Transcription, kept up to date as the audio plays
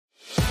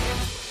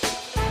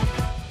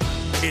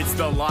It's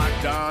the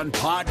Locked On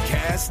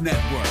Podcast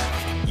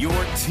Network, your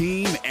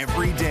team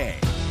every day.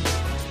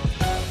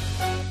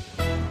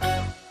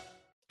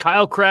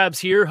 Kyle Krabs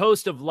here,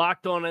 host of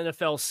Locked On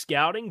NFL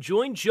Scouting.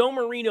 Join Joe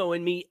Marino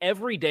and me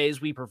every day as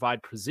we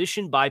provide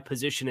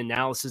position-by-position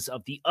analysis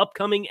of the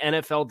upcoming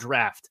NFL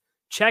Draft.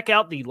 Check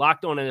out the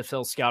Locked On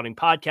NFL Scouting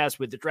podcast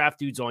with the Draft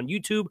Dudes on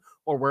YouTube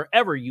or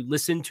wherever you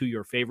listen to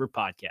your favorite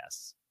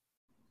podcasts.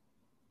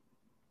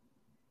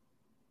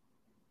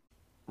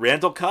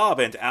 Randall Cobb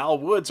and Al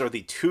Woods are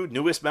the two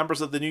newest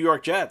members of the New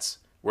York Jets.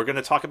 We're going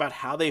to talk about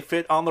how they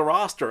fit on the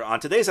roster on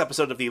today's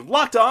episode of the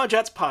Locked On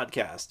Jets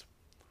podcast.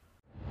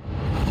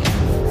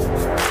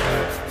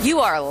 You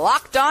are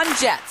Locked On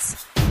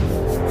Jets,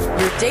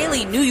 your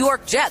daily New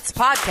York Jets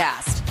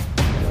podcast.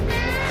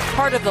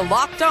 Part of the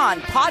Locked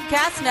On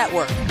Podcast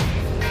Network,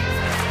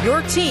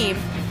 your team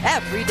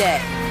every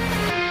day.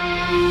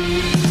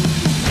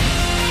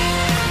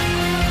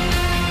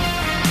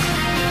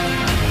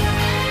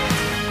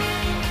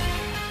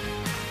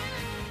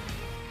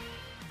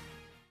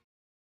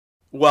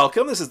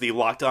 Welcome. This is the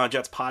Locked On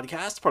Jets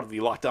podcast, part of the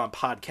Locked On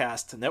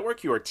Podcast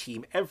Network, your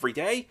team every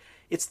day.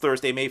 It's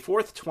Thursday, May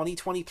 4th,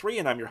 2023,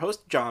 and I'm your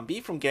host, John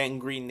B. from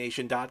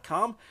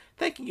GanggreenNation.com.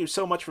 Thanking you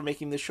so much for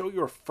making this show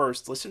your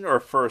first listen or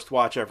first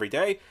watch every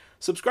day.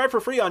 Subscribe for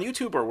free on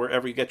YouTube or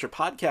wherever you get your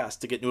podcasts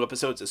to get new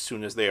episodes as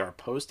soon as they are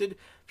posted.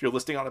 If you're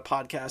listening on a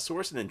podcast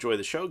source and enjoy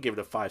the show, give it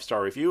a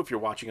 5-star review. If you're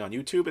watching on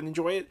YouTube and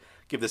enjoy it,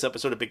 give this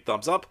episode a big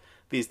thumbs up.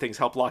 These things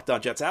help Locked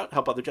On Jets out,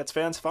 help other Jets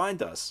fans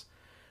find us.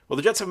 Well,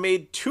 the Jets have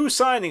made two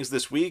signings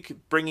this week,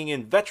 bringing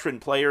in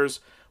veteran players,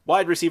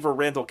 wide receiver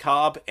Randall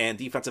Cobb and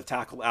defensive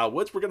tackle Al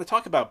Woods. We're going to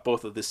talk about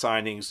both of the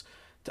signings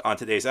on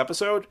today's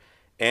episode,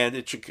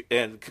 and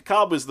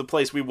Cobb is the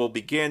place we will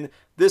begin.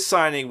 This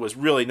signing was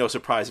really no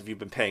surprise if you've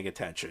been paying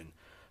attention.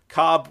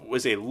 Cobb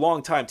was a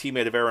longtime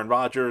teammate of Aaron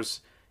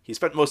Rodgers. He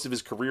spent most of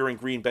his career in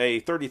Green Bay,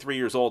 33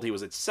 years old. He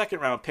was a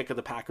second-round pick of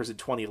the Packers in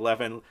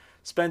 2011,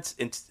 spent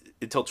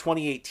until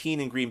 2018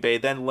 in Green Bay,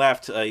 then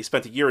left. He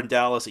spent a year in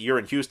Dallas, a year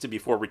in Houston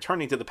before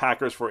returning to the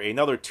Packers for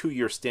another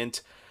 2-year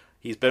stint.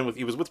 He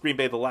was with Green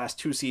Bay the last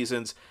 2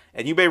 seasons,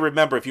 and you may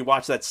remember if you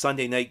watched that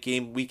Sunday night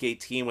game, Week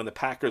 18, when the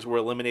Packers were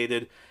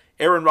eliminated,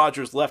 Aaron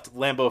Rodgers left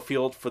Lambeau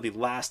Field for the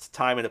last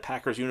time in a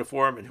Packers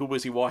uniform, and who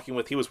was he walking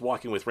with? He was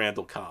walking with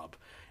Randall Cobb.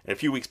 And a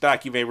few weeks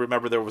back, you may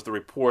remember there was the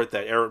report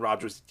that Aaron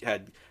Rodgers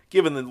had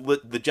given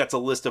the Jets a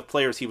list of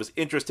players he was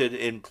interested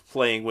in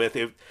playing with.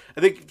 I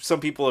think some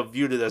people have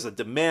viewed it as a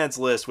demands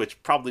list,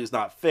 which probably is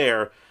not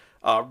fair,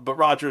 but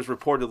Rodgers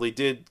reportedly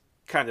did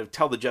kind of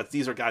tell the Jets,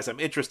 these are guys I'm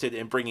interested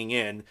in bringing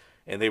in,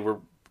 and they were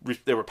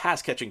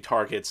pass-catching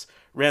targets.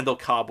 Randall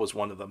Cobb was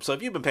one of them. So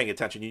if you've been paying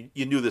attention,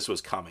 you knew this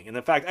was coming. And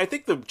in fact, I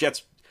think the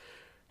Jets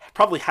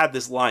probably had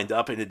this lined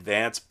up in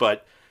advance,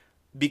 but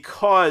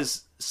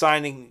because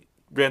signing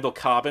Randall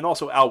Cobb and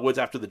also Al Woods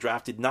after the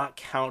draft did not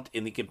count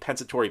in the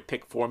compensatory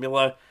pick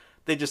formula,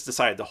 they just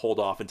decided to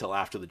hold off until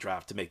after the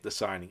draft to make the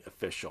signing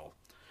official.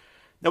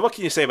 Now, what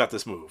can you say about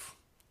this move?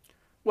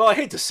 Well, I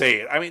hate to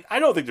say it. I mean, I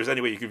don't think there's any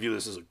way you can view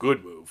this as a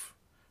good move.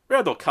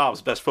 Randall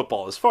Cobb's best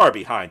football is far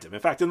behind him. In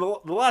fact, in the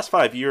last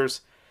 5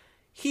 years,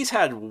 he's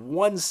had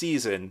one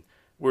season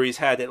where he's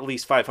had at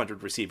least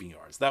 500 receiving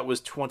yards. That was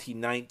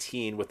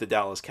 2019 with the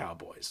Dallas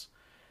Cowboys.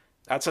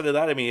 Outside of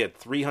that, I mean, he had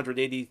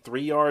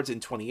 383 yards in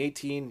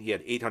 2018. He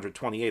had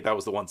 828. That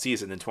was the one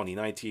season in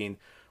 2019.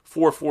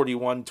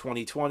 441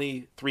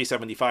 2020,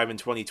 375 in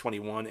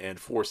 2021, and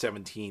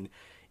 417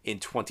 in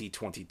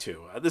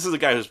 2022. This is a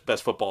guy whose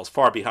best football is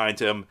far behind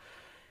him.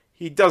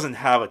 He doesn't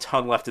have a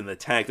ton left in the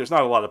tank. There's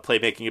not a lot of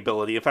playmaking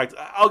ability. In fact,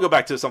 I'll go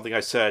back to something I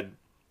said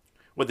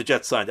when the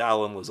Jets signed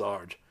Allen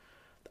Lazard.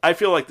 I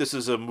feel like this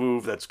is a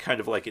move that's kind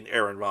of like an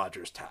Aaron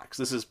Rodgers tax.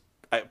 This is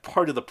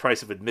part of the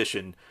price of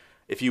admission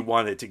if you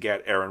wanted to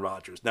get Aaron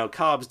Rodgers. Now,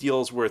 Cobb's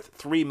deal is worth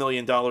 $3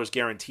 million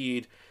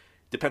guaranteed.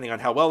 Depending on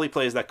how well he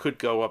plays, that could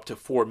go up to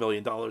 $4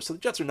 million. So the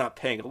Jets are not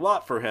paying a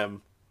lot for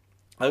him,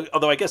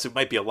 although I guess it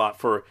might be a lot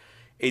for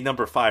a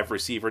number 5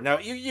 receiver. Now,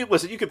 you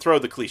listen, you can throw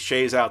the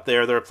cliches out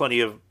there. There are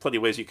plenty of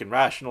ways you can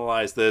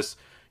rationalize this.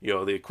 You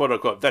know, the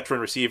quote-unquote veteran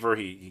receiver,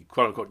 he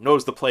quote-unquote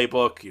knows the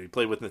playbook. He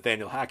played with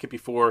Nathaniel Hackett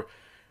before.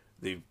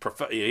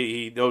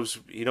 He knows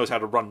how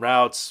to run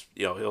routes.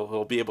 You know,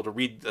 he'll be able to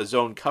read a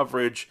zone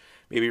coverage.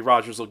 Maybe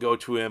Rodgers will go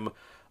to him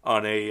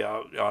on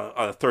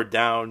a third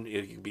down.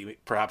 It could be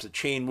perhaps a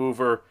chain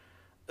mover.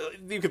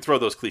 You can throw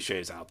those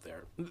cliches out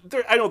there.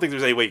 I don't think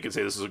there's any way you can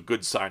say this is a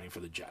good signing for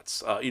the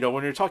Jets. When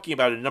you're talking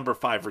about a number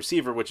 5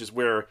 receiver, which is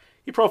where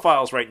he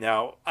profiles right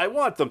now, I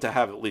want them to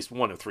have at least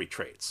one of 3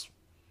 traits.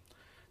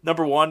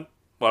 Number 1,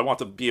 I want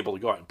them to be able to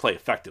go out and play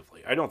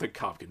effectively. I don't think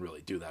Cobb can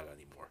really do that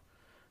anymore.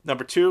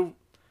 Number 2,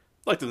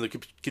 I'd like them to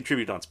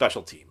contribute on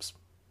special teams.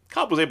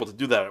 Cobb was able to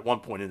do that at one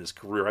point in his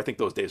career. I think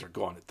those days are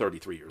gone at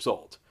 33 years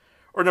old.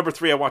 Or number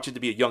 3, I want you to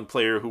be a young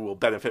player who will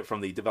benefit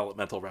from the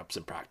developmental reps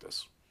in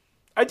practice.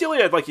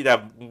 Ideally, I'd like you to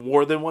have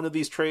more than one of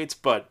these traits,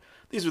 but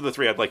these are the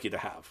 3 I'd like you to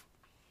have.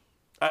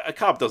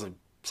 Cobb doesn't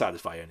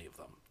satisfy any of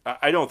them.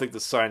 I don't think the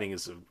signing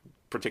is a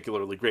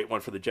particularly great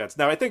one for the Jets.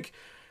 Now, I think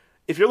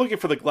if you're looking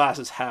for the glass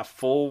is half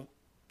full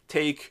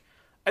take,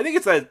 I think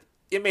it's that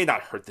it may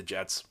not hurt the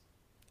Jets.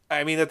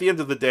 I mean, at the end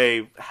of the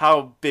day,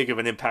 how big of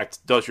an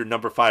impact does your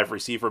number 5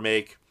 receiver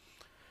make?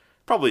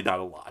 Probably not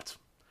a lot.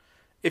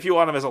 If you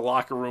want him as a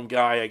locker room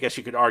guy, I guess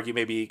you could argue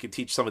maybe he could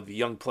teach some of the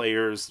young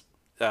players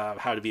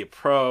how to be a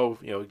pro.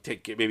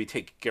 Maybe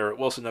take Garrett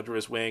Wilson under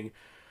his wing.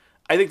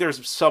 I think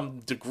there's some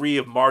degree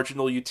of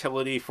marginal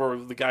utility for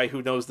the guy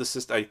who knows the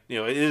system.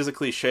 It is a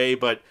cliche,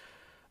 but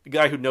the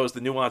guy who knows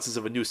the nuances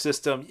of a new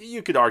system,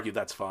 you could argue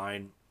that's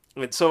fine.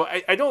 And so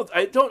I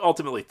don't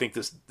ultimately think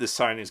this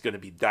signing is going to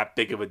be that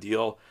big of a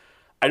deal.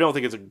 I don't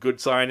think it's a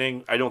good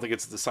signing. I don't think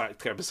it's the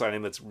type of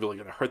signing that's really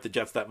going to hurt the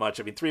Jets that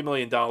much. I mean, $3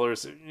 million,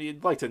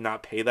 you'd like to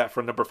not pay that for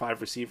a number 5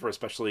 receiver,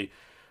 especially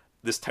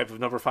this type of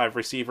number 5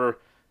 receiver.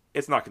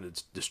 It's not going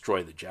to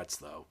destroy the Jets,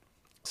 though.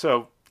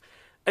 So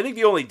I think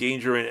the only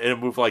danger in a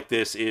move like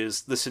this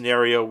is the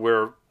scenario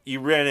where you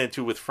ran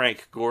into with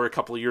Frank Gore a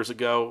couple of years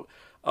ago.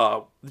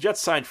 The Jets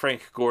signed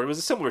Frank Gore. It was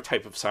a similar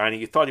type of signing.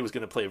 You thought he was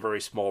going to play a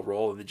very small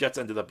role, and the Jets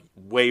ended up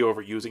way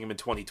overusing him in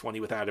 2020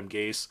 with Adam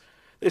Gase.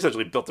 They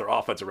essentially built their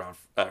offense around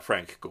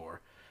Frank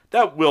Gore.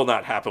 That will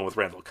not happen with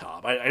Randall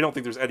Cobb. I don't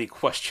think there's any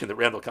question that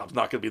Randall Cobb's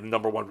not going to be the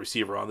number 1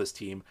 receiver on this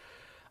team.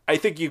 I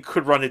think you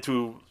could run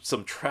into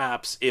some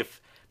traps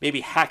if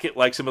maybe Hackett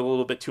likes him a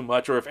little bit too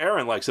much, or if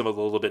Aaron likes him a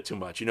little bit too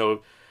much.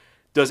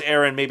 Does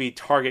Aaron maybe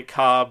target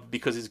Cobb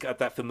because he's got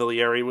that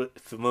familiarity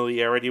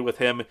with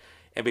him,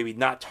 and maybe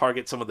not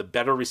target some of the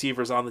better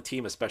receivers on the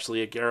team,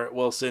 especially a Garrett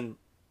Wilson?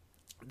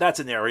 That's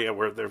an area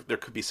where there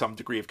could be some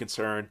degree of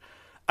concern.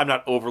 I'm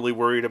not overly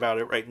worried about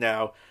it right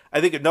now.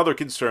 I think another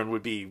concern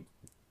would be,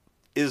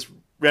 is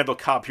Randall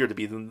Cobb here to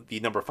be the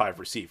number 5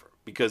 receiver?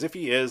 Because if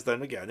he is,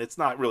 then again, it's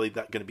not really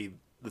going to be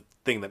the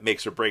thing that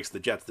makes or breaks the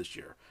Jets this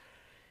year.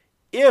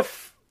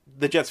 If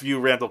the Jets view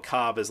Randall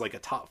Cobb as like a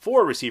top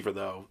 4 receiver,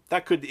 though,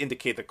 that could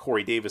indicate that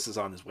Corey Davis is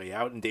on his way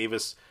out, and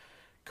Davis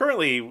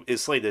currently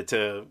is slated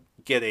to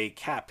get a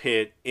cap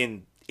hit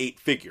in 8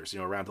 figures,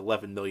 around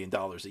 $11 million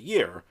a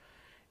year.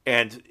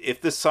 And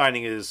if this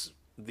signing is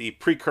the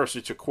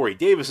precursor to Corey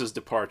Davis's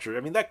departure,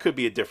 I mean, that could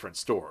be a different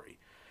story,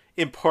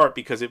 in part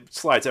because it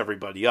slides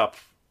everybody up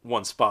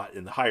one spot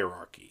in the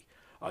hierarchy.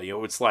 It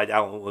would slide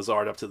Alan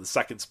Lazard up to the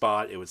 2nd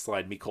spot, it would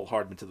slide Mecole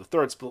Hardman to the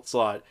 3rd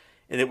slot,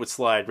 and it would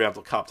slide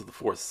Randall Cobb to the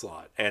 4th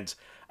slot. And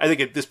I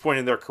think at this point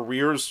in their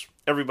careers,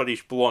 everybody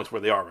belongs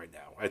where they are right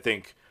now. I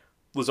think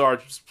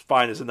Lazard's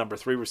fine as a number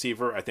 3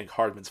 receiver. I think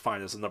Hardman's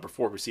fine as a number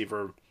 4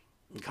 receiver.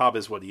 Cobb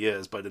is what he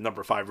is, but a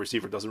number 5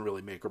 receiver doesn't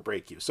really make or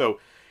break you. So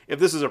if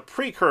this is a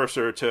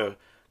precursor to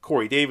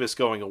Corey Davis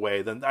going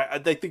away, then I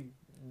think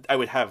I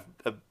would have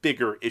a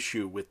bigger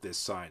issue with this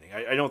signing.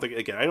 I don't think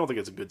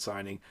it's a good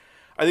signing.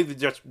 I think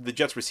the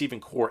Jets receiving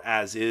core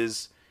as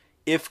is,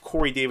 if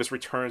Corey Davis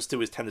returns to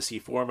his Tennessee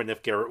form and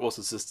if Garrett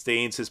Wilson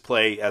sustains his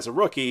play as a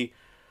rookie,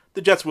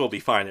 the Jets will be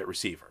fine at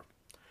receiver.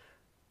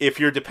 If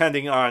you're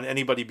depending on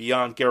anybody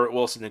beyond Garrett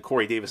Wilson and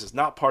Corey Davis is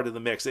not part of the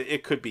mix,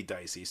 it could be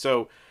dicey.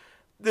 So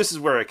this is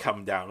where I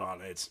come down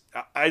on it.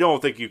 I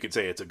don't think you could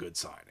say it's a good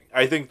signing.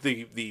 I think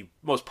the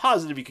most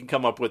positive you can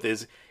come up with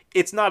is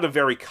it's not a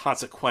very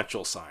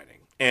consequential signing.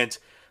 And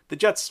the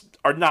Jets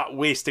are not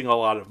wasting a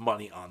lot of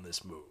money on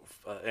this move.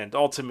 And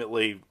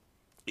ultimately,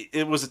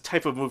 it was a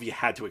type of move you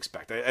had to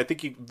expect. I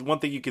think the one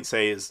thing you can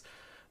say is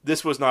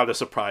this was not a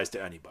surprise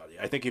to anybody.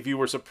 I think if you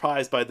were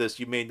surprised by this,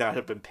 you may not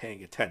have been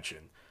paying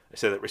attention. I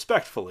say that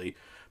respectfully.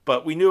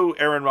 But we knew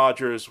Aaron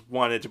Rodgers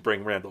wanted to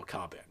bring Randall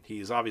Cobb in.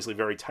 He's obviously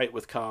very tight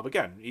with Cobb.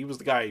 Again, he was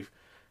the guy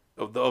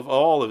of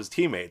all of his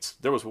teammates.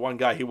 There was one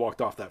guy he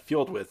walked off that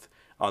field with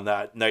on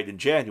that night in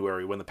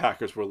January when the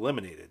Packers were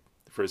eliminated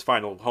for his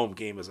final home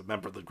game as a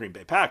member of the Green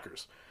Bay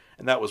Packers.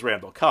 And that was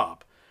Randall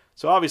Cobb.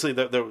 So obviously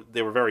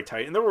they were very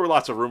tight. And there were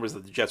lots of rumors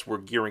that the Jets were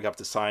gearing up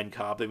to sign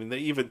Cobb. I mean,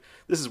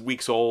 this is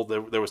weeks old.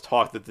 There was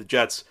talk that the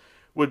Jets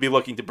would be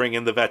looking to bring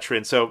in the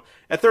veteran. So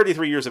at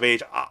 33 years of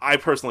age, I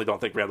personally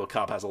don't think Randall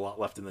Cobb has a lot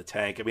left in the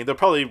tank. I mean, there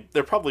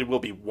probably will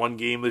be one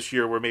game this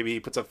year where maybe he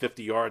puts up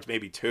 50 yards,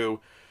 maybe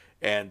 2.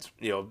 And,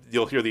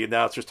 you'll hear the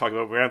announcers talking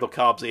about Randall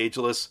Cobb's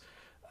ageless.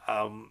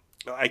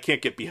 I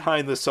can't get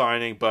behind the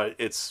signing, but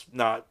it's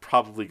not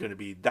probably going to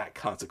be that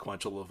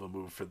consequential of a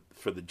move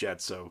for the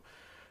Jets. So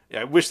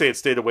yeah, I wish they had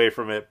stayed away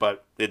from it,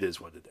 but it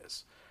is what it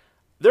is.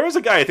 There is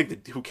a guy I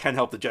think who can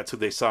help the Jets who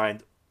they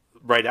signed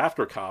right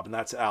after Cobb, and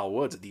that's Al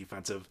Woods, a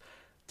defensive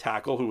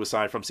tackle who was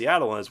signed from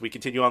Seattle. And as we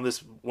continue on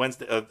this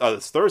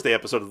Thursday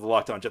episode of the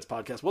Locked On Jets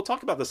podcast, we'll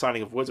talk about the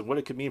signing of Woods and what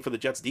it could mean for the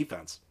Jets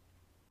defense.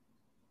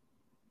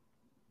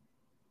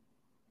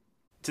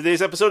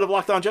 Today's episode of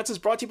Locked On Jets is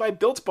brought to you by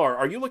Built Bar.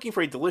 Are you looking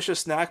for a delicious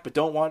snack but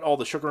don't want all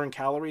the sugar and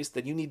calories?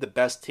 Then you need the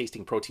best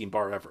tasting protein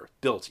bar ever.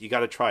 Built, you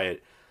got to try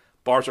it.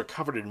 Bars are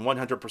covered in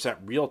 100%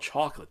 real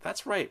chocolate.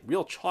 That's right,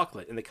 real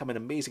chocolate. And they come in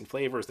amazing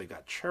flavors. They've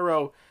got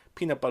churro,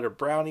 peanut butter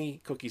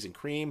brownie, cookies and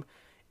cream.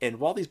 And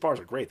while these bars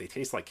are great, they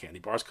taste like candy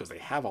bars because they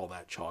have all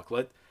that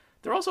chocolate.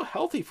 They're also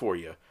healthy for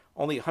you.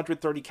 Only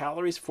 130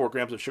 calories, 4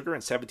 grams of sugar,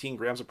 and 17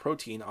 grams of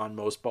protein on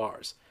most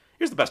bars.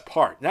 Here's the best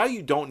part. Now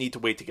you don't need to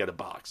wait to get a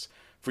box.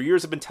 For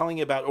years, I've been telling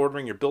you about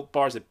ordering your Built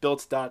Bars at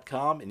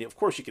Built.com, and of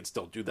course you can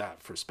still do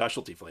that for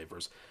specialty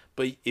flavors.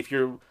 But if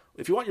you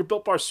want your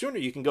Built Bars sooner,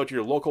 you can go to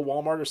your local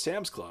Walmart or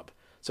Sam's Club.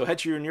 So head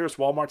to your nearest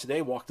Walmart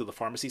today, walk to the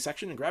pharmacy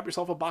section, and grab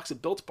yourself a box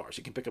of Built Bars.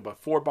 You can pick up a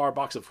 4-bar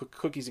box of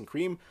cookies and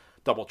cream,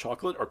 double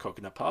chocolate, or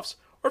coconut puffs.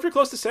 Or if you're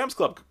close to Sam's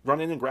Club, run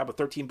in and grab a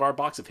 13-bar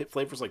box of hit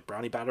flavors like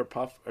Brownie Batter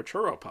Puff or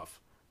Churro Puff.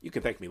 You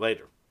can thank me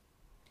later.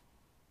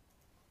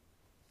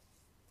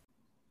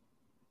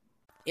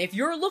 If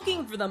you're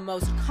looking for the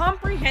most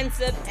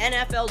comprehensive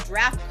NFL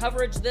draft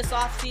coverage this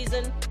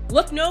offseason,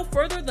 look no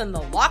further than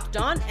the Locked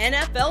On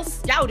NFL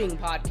Scouting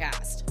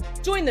Podcast.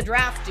 Join the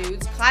draft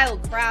dudes, Kyle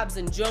Krabs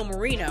and Joe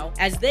Marino,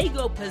 as they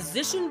go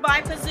position by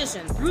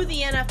position through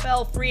the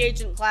NFL free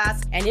agent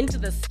class and into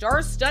the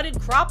star-studded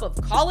crop of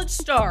college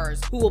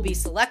stars who will be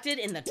selected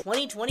in the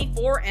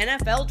 2024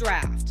 NFL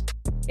Draft.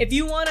 If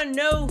you want to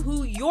know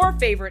who your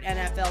favorite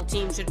NFL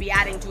team should be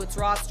adding to its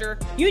roster,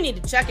 you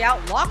need to check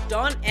out Locked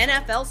On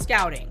NFL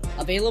Scouting,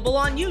 available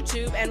on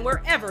YouTube and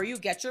wherever you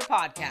get your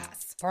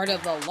podcasts. Part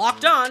of the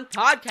Locked On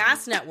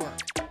Podcast Network,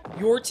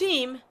 your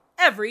team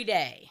every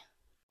day.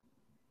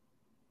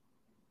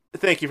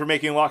 Thank you for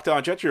making Locked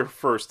On Jets your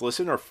first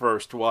listen or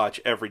first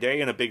watch every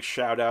day, and a big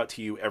shout out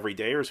to you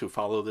everydayers who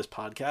follow this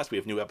podcast. We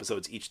have new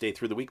episodes each day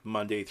through the week,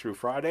 Monday through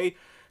Friday.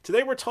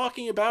 Today we're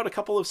talking about a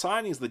couple of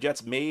signings the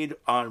Jets made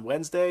on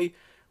Wednesday.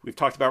 We've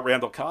talked about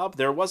Randall Cobb.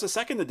 There was a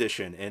second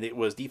edition, and it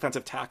was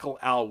defensive tackle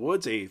Al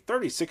Woods, a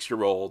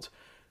 36-year-old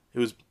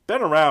who's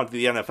been around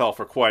the NFL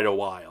for quite a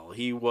while.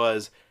 He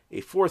was a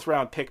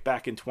fourth-round pick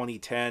back in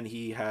 2010.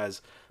 He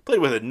has played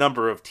with a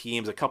number of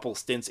teams, a couple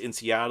stints in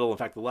Seattle. In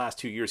fact, the last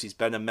 2 years he's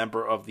been a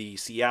member of the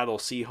Seattle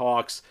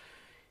Seahawks.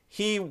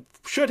 He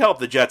should help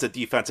the Jets at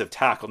defensive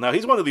tackle. Now,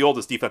 he's one of the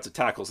oldest defensive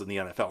tackles in the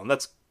NFL, and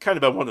that's kind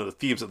of been one of the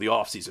themes of the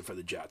offseason for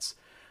the Jets.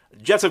 The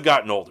Jets have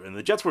gotten older, and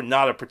the Jets were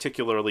not a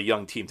particularly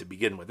young team to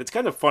begin with. It's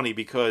kind of funny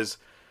because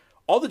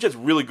all the Jets'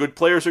 really good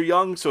players are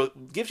young, so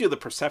it gives you the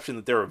perception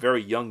that they're a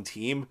very young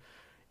team.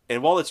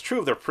 And while it's true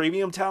of their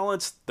premium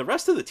talents, the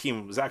rest of the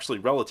team was actually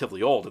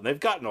relatively old, and they've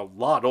gotten a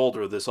lot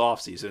older this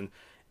offseason.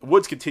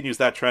 Woods continues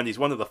that trend. He's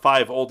one of the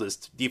 5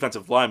 oldest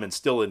defensive linemen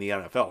still in the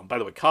NFL. And by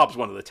the way, Cobb's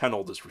one of the 10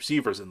 oldest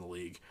receivers in the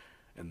league.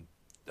 And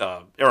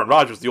Aaron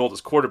Rodgers, the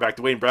oldest quarterback.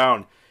 Dwayne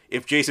Brown,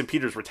 if Jason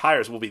Peters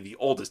retires, will be the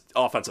oldest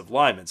offensive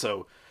lineman.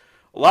 So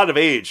a lot of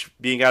age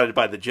being added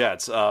by the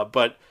Jets.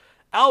 But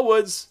Al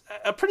Woods,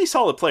 a pretty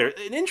solid player.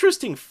 An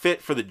interesting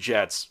fit for the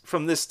Jets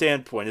from this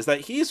standpoint is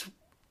that he's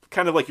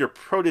kind of like your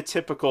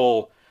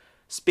prototypical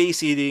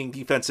space-eating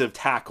defensive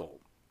tackle.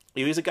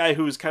 He's a guy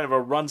who's kind of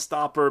a run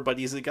stopper, but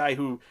he's a guy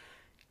who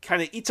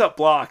kind of eats up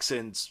blocks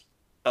and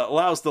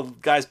allows the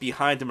guys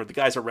behind him or the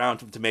guys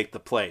around him to make the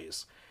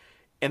plays.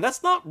 And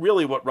that's not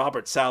really what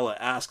Robert Saleh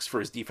asks for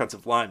his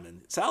defensive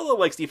linemen. Saleh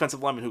likes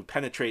defensive linemen who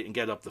penetrate and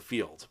get up the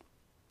field.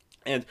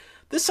 And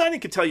this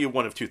signing can tell you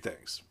one of two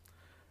things.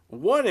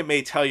 One, it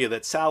may tell you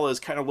that Saleh is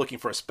kind of looking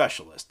for a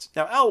specialist.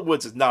 Now, Al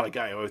Woods is not a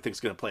guy who I think is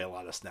going to play a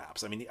lot of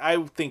snaps. I mean,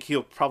 I think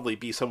he'll probably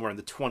be somewhere in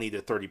the 20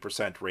 to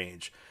 30%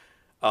 range.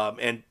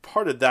 And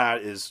part of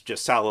that is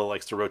just Saleh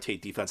likes to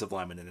rotate defensive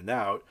linemen in and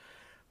out.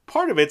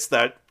 Part of it's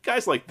that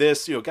guys like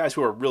this, guys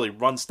who are really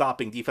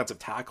run-stopping defensive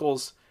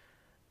tackles,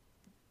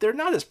 they're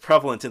not as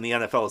prevalent in the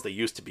NFL as they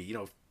used to be.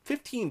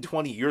 15,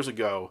 20 years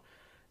ago,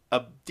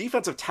 a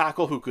defensive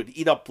tackle who could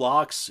eat up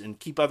blocks and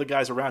keep other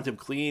guys around him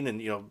clean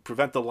and,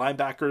 prevent the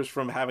linebackers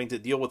from having to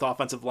deal with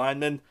offensive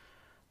linemen,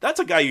 that's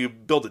a guy you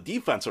build a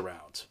defense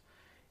around.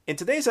 In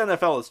today's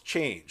NFL, it's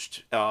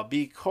changed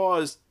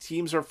because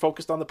teams are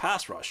focused on the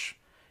pass rush.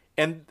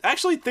 And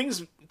actually,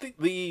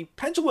 the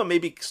pendulum may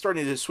be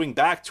starting to swing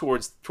back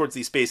towards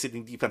these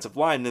space-hitting defensive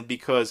linemen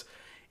because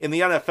in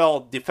the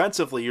NFL,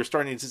 defensively, you're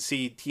starting to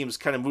see teams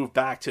kind of move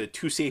back to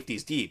 2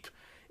 safeties deep.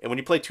 And when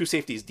you play 2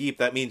 safeties deep,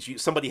 that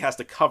means somebody has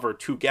to cover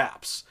 2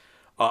 gaps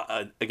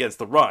against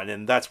the run.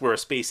 And that's where a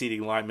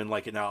space-eating lineman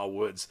like an Al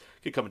Woods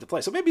could come into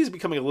play. So maybe he's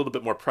becoming a little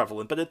bit more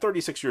prevalent. But at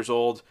 36 years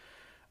old,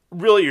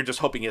 really you're just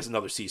hoping he has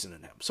another season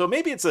in him. So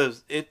maybe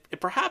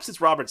perhaps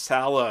it's Robert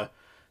Saleh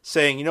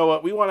saying, you know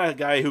what, we want a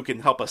guy who can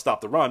help us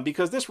stop the run,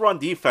 because this run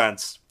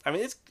defense, I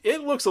mean,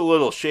 it looks a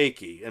little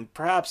shaky, and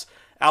perhaps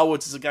Al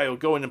Woods is a guy who'll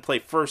go in and play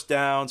first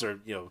downs or,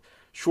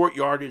 short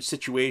yardage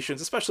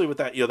situations, especially with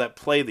that, that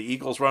play the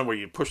Eagles run where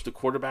you push the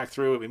quarterback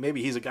through. I mean,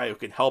 maybe he's a guy who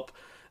can help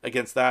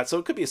against that, so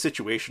it could be a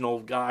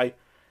situational guy.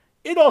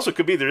 It also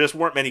could be there just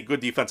weren't many good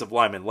defensive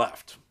linemen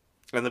left,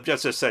 and the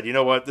Jets just said, you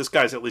know what, this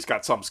guy's at least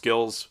got some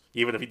skills,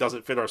 even if he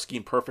doesn't fit our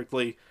scheme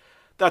perfectly.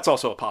 That's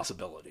also a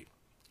possibility.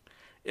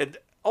 And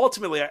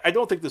ultimately, I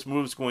don't think this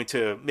move is going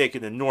to make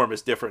an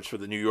enormous difference for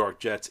the New York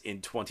Jets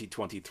in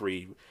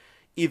 2023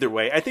 either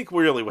way. I think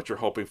really what you're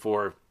hoping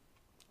for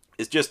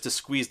is just to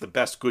squeeze the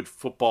best good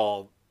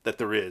football that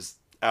there is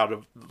out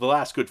of the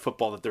last good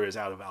football that there is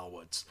out of Al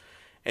Woods.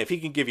 And if he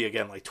can give you,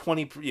 again, like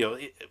 20,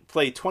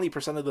 play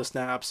 20% of the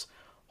snaps,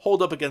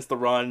 hold up against the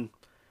run,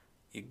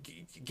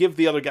 give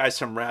the other guys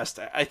some rest,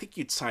 I think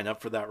you'd sign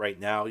up for that right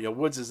now.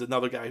 Woods is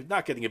another guy who's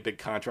not getting a big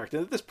contract,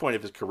 and at this point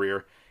of his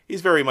career,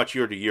 he's very much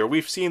year to year.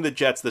 We've seen the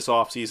Jets this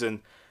offseason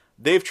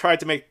they've tried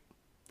to make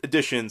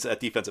additions at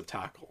defensive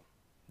tackle.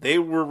 They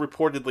were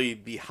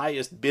reportedly the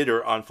highest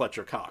bidder on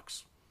Fletcher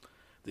Cox,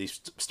 the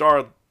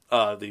star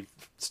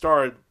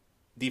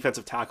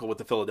defensive tackle with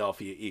the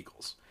Philadelphia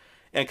Eagles.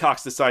 And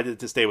Cox decided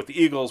to stay with the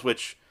Eagles,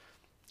 which,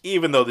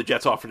 even though the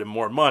Jets offered him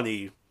more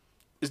money,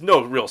 is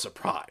no real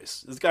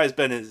surprise. This guy's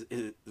been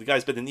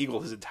an Eagle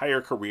his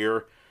entire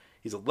career.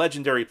 He's a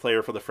legendary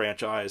player for the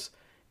franchise,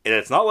 and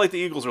it's not like the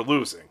Eagles are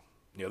losing.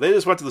 They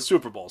just went to the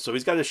Super Bowl, so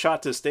he's got a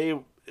shot to stay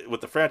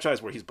with the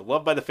franchise where he's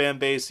beloved by the fan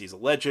base. He's a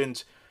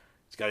legend.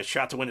 He's got a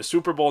shot to win a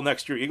Super Bowl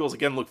next year. Eagles,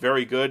 again, look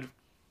very good.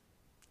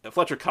 And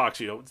Fletcher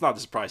Cox, it's not a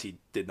surprise he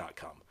did not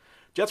come.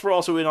 Jets were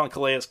also in on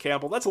Calais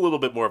Campbell. That's a little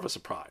bit more of a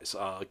surprise.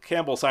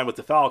 Campbell signed with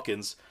the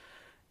Falcons.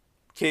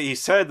 He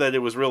said that it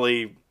was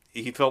really,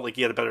 he felt like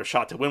he had a better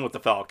shot to win with the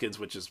Falcons,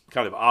 which is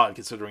kind of odd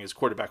considering his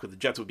quarterback with the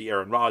Jets would be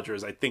Aaron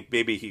Rodgers. I think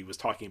maybe he was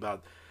talking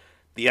about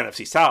the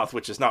NFC South,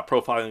 which is not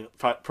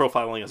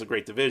profiling as a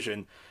great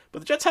division. But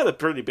the Jets had a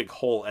pretty big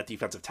hole at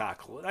defensive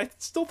tackle, and I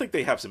still think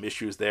they have some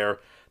issues there.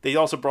 They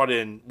also brought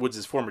in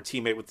Woods' former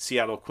teammate with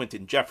Seattle,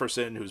 Quentin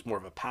Jefferson, who's more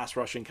of a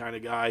pass-rushing kind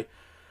of guy.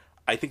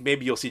 I think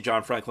maybe you'll see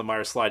John Franklin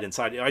Myers slide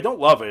inside. I don't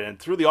love it, and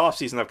through the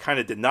offseason, I've kind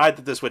of denied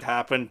that this would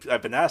happen.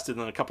 I've been asked it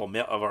in a couple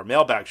of our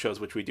mailbag shows,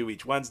 which we do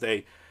each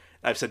Wednesday.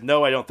 I've said,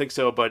 no, I don't think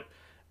so, but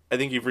I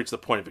think you've reached the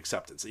point of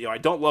acceptance. I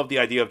don't love the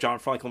idea of John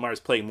Franklin Myers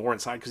playing more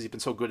inside because he's been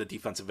so good at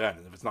defensive end,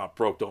 and if it's not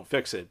broke, don't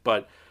fix it.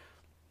 But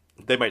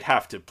they might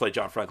have to play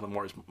John Franklin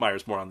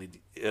Myers more on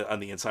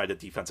the inside at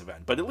defensive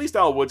end. But at least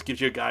Al Woods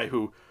gives you a guy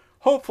who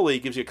hopefully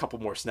gives you a couple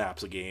more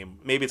snaps a game.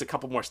 Maybe it's a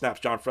couple more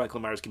snaps John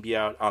Franklin Myers can be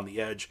out on the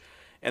edge.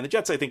 And the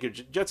Jets, I think,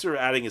 are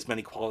adding as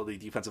many quality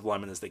defensive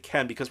linemen as they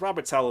can because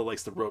Robert Saleh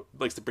likes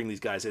to bring these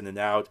guys in and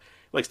out,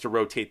 likes to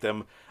rotate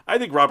them. I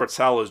think Robert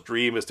Saleh's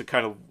dream is to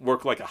kind of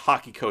work like a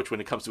hockey coach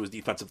when it comes to his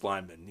defensive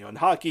linemen. In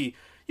hockey,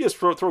 you just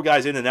throw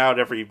guys in and out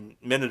every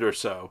minute or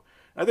so.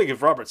 I think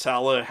if Robert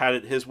Saleh had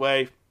it his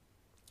way,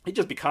 he'd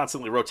just be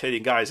constantly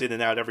rotating guys in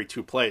and out every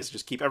 2 plays,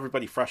 just keep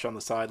everybody fresh on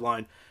the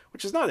sideline,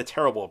 which is not a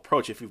terrible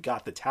approach if you've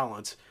got the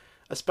talent,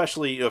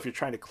 especially if you're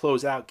trying to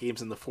close out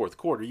games in the fourth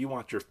quarter. You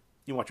want your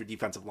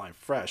defensive line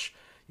fresh.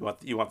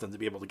 You want them to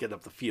be able to get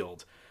up the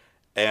field.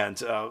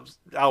 And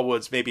Al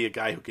Woods may be a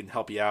guy who can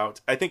help you out.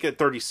 I think at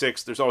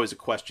 36, there's always a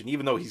question.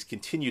 Even though he's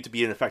continued to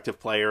be an effective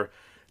player,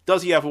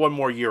 does he have one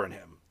more year in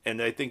him?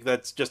 And I think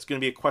that's just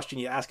going to be a question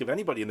you ask of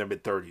anybody in their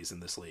mid-30s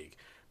in this league.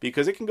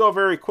 Because it can go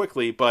very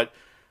quickly, but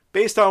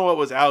based on what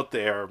was out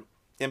there,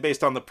 and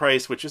based on the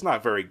price, which is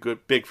not very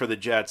big for the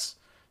Jets,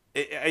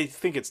 I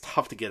think it's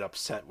tough to get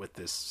upset with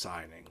this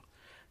signing.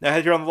 Now,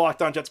 here on the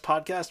Locked On Jets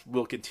podcast,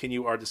 we'll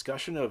continue our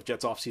discussion of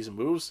Jets offseason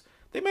moves.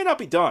 They may not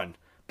be done,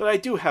 but I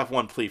do have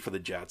one plea for the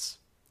Jets,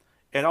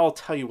 and I'll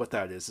tell you what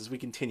that is as we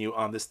continue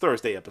on this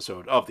Thursday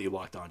episode of the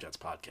Locked On Jets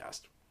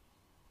podcast.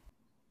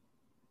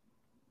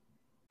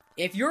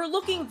 If you're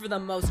looking for the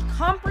most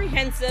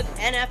comprehensive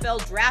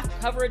NFL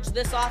draft coverage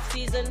this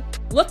offseason,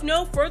 look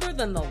no further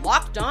than the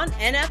Locked On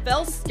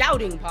NFL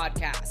Scouting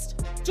Podcast.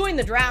 Join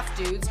the draft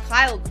dudes,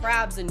 Kyle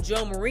Krabs and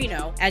Joe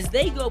Marino, as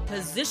they go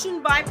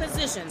position by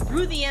position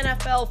through the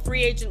NFL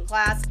free agent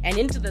class and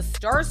into the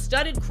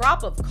star-studded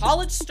crop of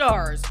college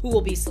stars who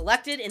will be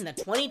selected in the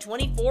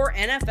 2024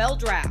 NFL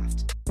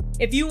Draft.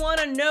 If you want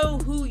to know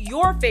who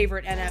your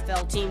favorite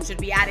NFL team should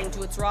be adding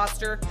to its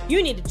roster,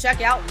 you need to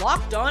check out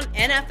Locked On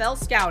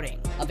NFL Scouting,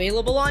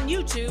 available on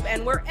YouTube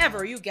and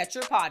wherever you get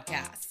your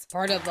podcasts.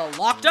 Part of the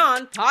Locked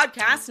On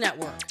Podcast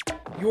Network,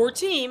 your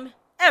team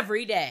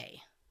every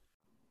day.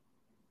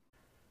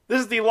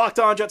 This is the Locked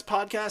On Jets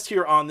podcast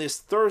here on this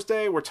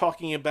Thursday. We're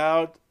talking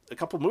about a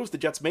couple moves the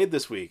Jets made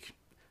this week,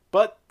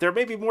 but there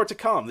may be more to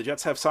come. The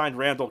Jets have signed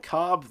Randall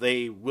Cobb.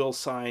 They will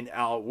sign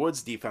Al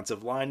Woods,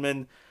 defensive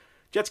lineman.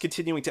 Jets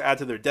continuing to add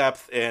to their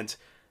depth, and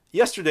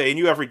yesterday, and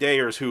you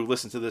everydayers who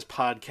listen to this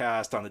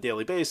podcast on a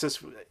daily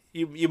basis,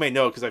 you may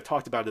know, because I've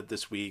talked about it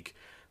this week,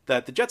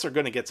 that the Jets are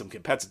going to get some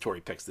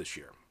compensatory picks this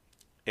year.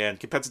 And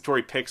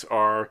compensatory picks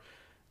are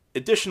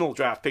additional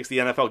draft picks the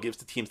NFL gives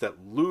to teams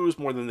that lose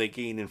more than they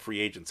gain in free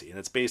agency. And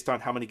it's based on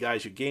how many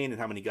guys you gain and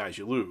how many guys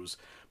you lose.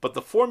 But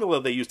the formula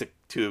they used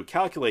to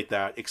calculate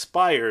that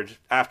expired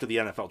after the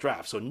NFL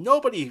draft. So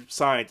nobody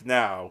signed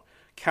now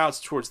counts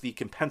towards the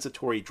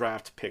compensatory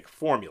draft pick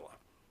formula.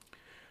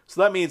 So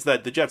that means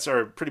that the Jets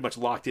are pretty much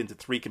locked into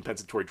 3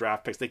 compensatory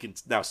draft picks. They can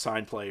now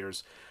sign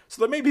players.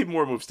 So there may be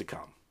more moves to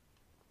come.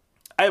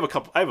 I have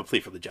a plea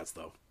for the Jets,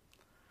 though.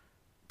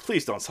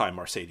 Please don't sign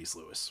Marcedes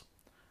Lewis.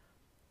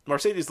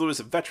 Marcedes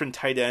Lewis, a veteran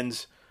tight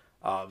end,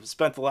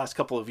 spent the last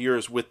couple of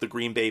years with the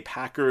Green Bay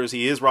Packers.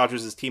 He is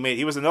Rodgers' teammate.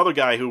 He was another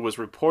guy who was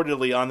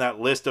reportedly on that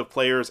list of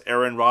players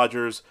Aaron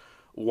Rodgers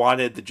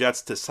wanted the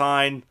Jets to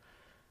sign.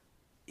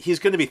 He's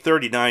going to be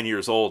 39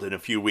 years old in a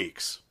few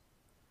weeks.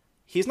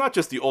 He's not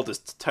just the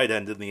oldest tight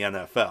end in the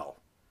NFL.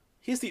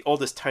 He's the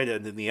oldest tight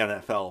end in the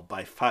NFL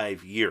by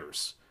 5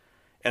 years.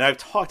 And I've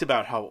talked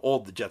about how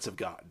old the Jets have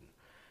gotten.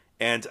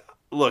 And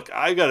look,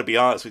 I got to be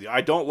honest with you.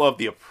 I don't love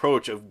the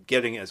approach of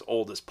getting as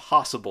old as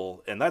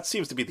possible. And that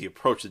seems to be the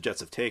approach the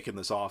Jets have taken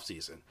this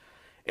offseason.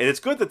 And it's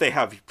good that they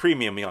have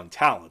premium young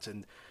talent.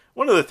 And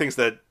one of the things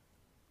that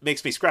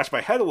makes me scratch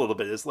my head a little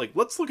bit is, like,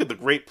 let's look at the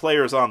great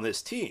players on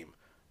this team.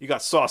 You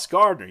got Sauce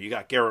Gardner, you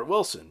got Garrett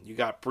Wilson, you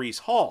got Breece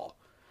Hall.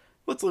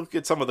 Let's look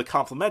at some of the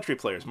complementary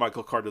players,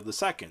 Michael Carter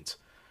II,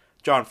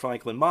 John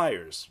Franklin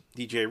Myers,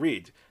 DJ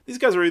Reed. These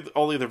guys are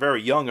all either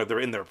very young or they're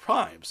in their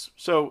primes.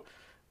 So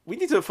we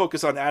need to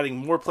focus on adding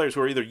more players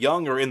who are either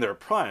young or in their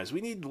primes.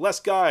 We need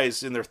less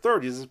guys in their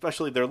 30s,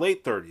 especially their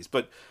late 30s.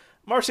 But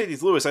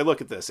Marcedes Lewis, I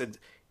look at this, and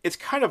it's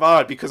kind of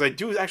odd because I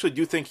do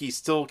think he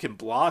still can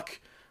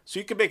block. So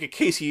you can make a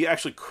case he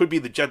actually could be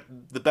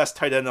the best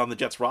tight end on the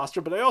Jets roster.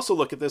 But I also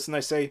look at this and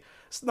I say,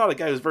 it's not a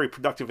guy who's very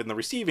productive in the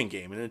receiving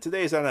game. And in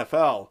today's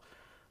NFL,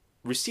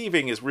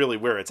 receiving is really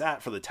where it's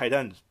at for the tight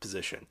end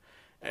position.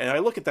 And I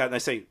look at that and I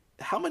say,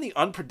 how many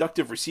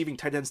unproductive receiving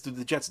tight ends do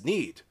the Jets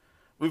need?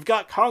 We've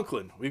got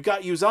Conklin. We've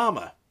got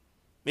Uzama.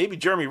 Maybe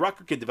Jeremy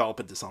Rucker could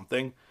develop into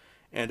something.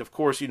 And of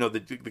course,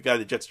 the guy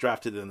the Jets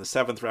drafted in the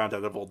 7th round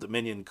out of Old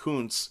Dominion,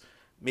 Kuntz,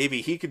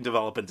 maybe he can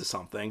develop into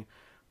something.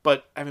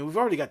 But, I mean, we've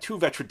already got 2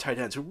 veteran tight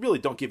ends who really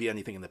don't give you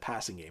anything in the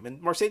passing game.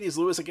 And Marcedes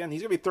Lewis, again,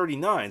 he's going to be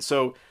 39.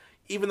 So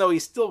even though he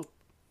still,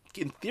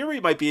 in theory,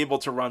 might be able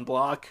to run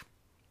block,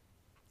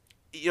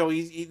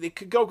 it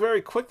could go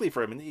very quickly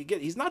for him. And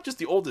he's not just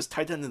the oldest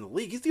tight end in the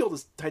league. He's the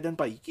oldest tight end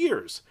by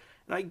years.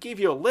 And I gave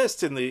you a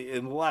list in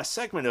the last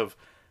segment of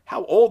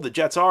how old the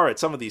Jets are at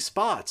some of these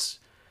spots.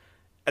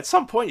 At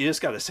some point, you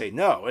just got to say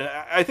no. And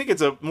I think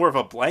it's more of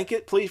a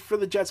blanket plea for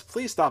the Jets.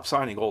 Please stop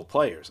signing old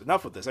players.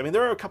 Enough with this. I mean,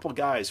 there are a couple of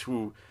guys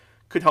who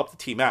could help the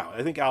team out.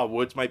 I think Al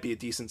Woods might be a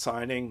decent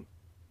signing.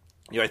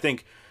 I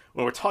think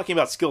when we're talking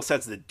about skill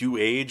sets that do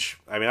age,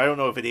 I mean, I don't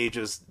know if it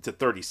ages to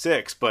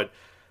 36, but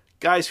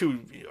guys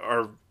who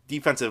are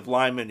defensive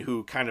linemen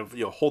who kind of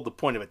hold the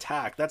point of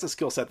attack, that's a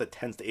skill set that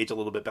tends to age a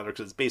little bit better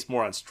because it's based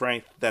more on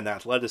strength than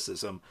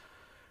athleticism.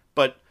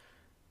 But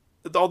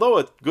although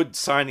a good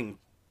signing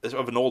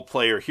of an old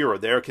player here or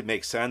there can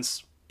make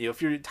sense,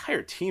 if your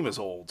entire team is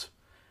old,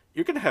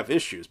 you're going to have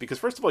issues because,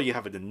 first of all, you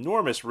have an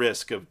enormous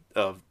risk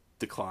of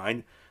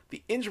decline.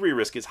 The injury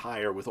risk is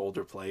higher with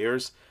older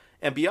players.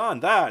 And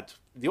beyond that,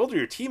 the older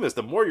your team is,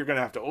 the more you're going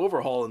to have to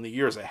overhaul in the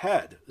years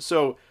ahead.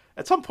 So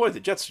at some point, the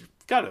Jets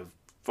got to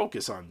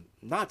focus on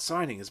not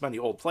signing as many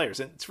old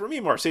players. And for me,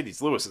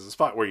 Marcedes Lewis is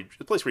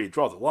a place where you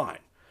draw the line.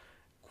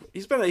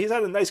 He's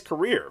had a nice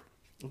career.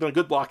 He's been a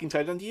good blocking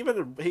tight end. He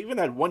even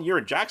had 1 year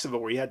in Jacksonville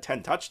where he had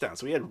 10 touchdowns.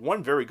 So he had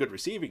 1 very good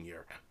receiving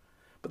year.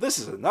 But this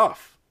is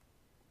enough.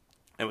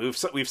 And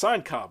we've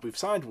signed Cobb. We've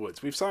signed Woods.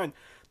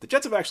 The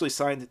Jets have actually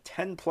signed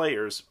 10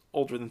 players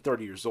older than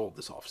 30 years old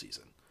this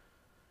offseason.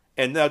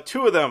 And now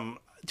two of them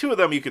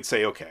you could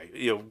say, okay,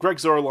 Greg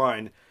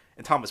Zuerlein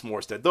and Thomas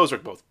Morstead, those are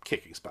both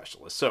kicking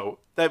specialists. So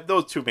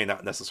those two may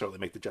not necessarily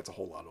make the Jets a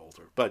whole lot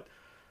older. But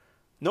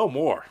no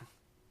more.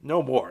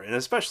 No more. And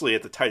especially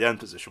at the tight end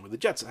position, where the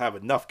Jets have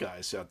enough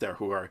guys out there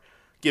who are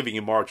giving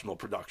you marginal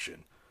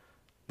production.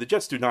 The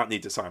Jets do not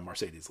need to sign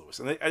Marcedes Lewis.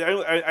 And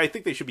I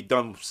think they should be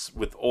done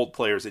with old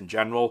players in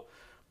general.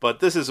 But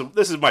this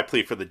is my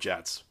plea for the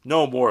Jets.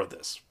 No more of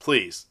this.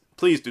 Please.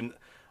 Please do.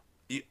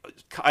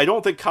 I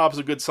don't think Cobb's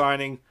a good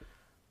signing.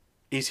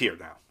 He's here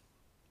now.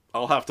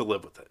 I'll have to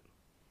live with it.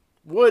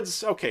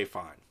 Woods, okay,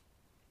 fine.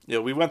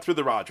 We went through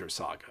the Rodgers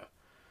saga.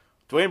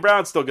 Dwayne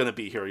Brown's still going to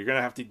be here. You're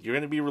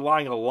going to be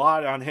relying a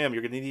lot on him.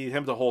 You're going to need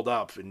him to hold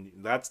up, and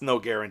that's no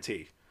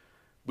guarantee.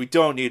 We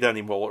don't need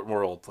any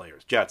more old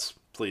players. Jets,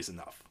 please,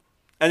 enough.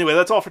 Anyway,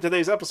 that's all for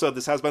today's episode.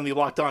 This has been the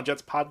Locked On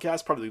Jets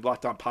podcast, part of the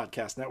Locked On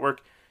Podcast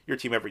Network. Your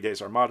team every day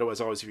is our motto.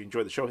 As always, if you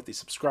enjoy the show, hit the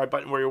subscribe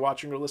button where you're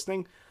watching or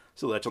listening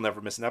so that you'll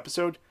never miss an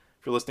episode.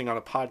 If you're listening on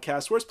a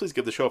podcast source, please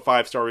give the show a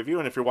 5-star review.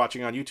 And if you're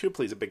watching on YouTube,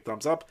 please a big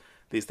thumbs up.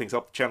 These things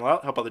help the channel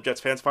out, help other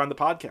Jets fans find the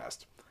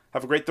podcast.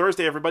 Have a great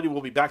Thursday, everybody.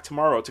 We'll be back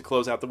tomorrow to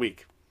close out the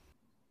week.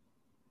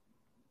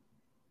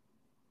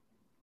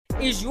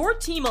 Is your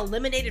team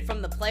eliminated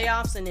from the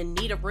playoffs and in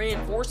need of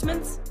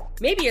reinforcements?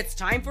 Maybe it's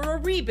time for a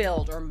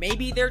rebuild, or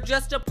maybe they're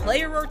just a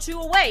player or two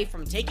away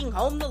from taking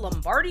home the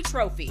Lombardi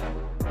Trophy.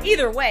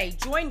 Either way,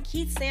 join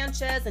Keith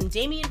Sanchez and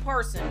Damian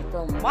Parson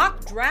for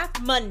Mock Draft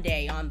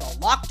Monday on the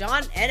Locked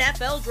On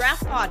NFL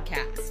Draft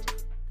Podcast.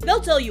 They'll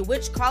tell you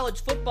which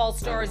college football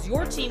stars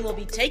your team will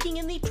be taking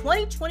in the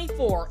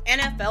 2024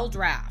 NFL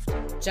Draft.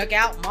 Check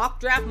out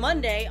Mock Draft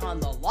Monday on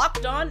the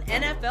Locked On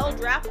NFL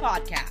Draft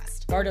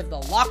Podcast, part of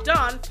the Locked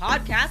On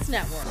Podcast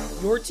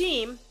Network, your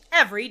team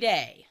every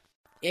day.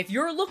 If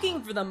you're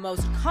looking for the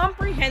most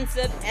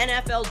comprehensive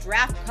NFL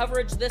draft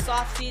coverage this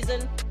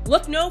offseason,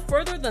 look no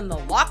further than the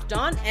Locked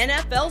On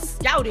NFL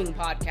Scouting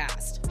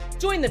Podcast.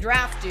 Join the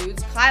draft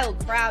dudes, Kyle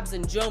Krabs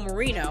and Joe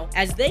Marino,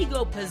 as they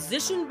go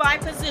position by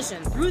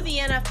position through the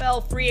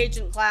NFL free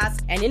agent class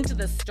and into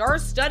the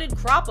star-studded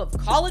crop of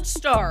college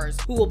stars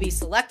who will be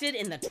selected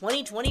in the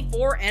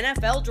 2024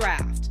 NFL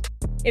Draft.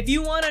 If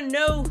you want to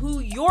know who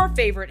your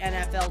favorite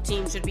NFL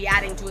team should be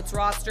adding to its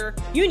roster,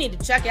 you need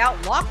to check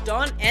out Locked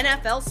On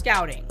NFL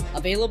Scouting,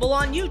 available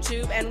on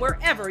YouTube and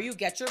wherever you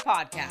get your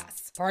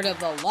podcasts. Part of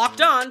the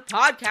Locked On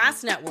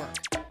Podcast Network,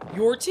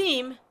 your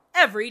team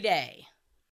every day.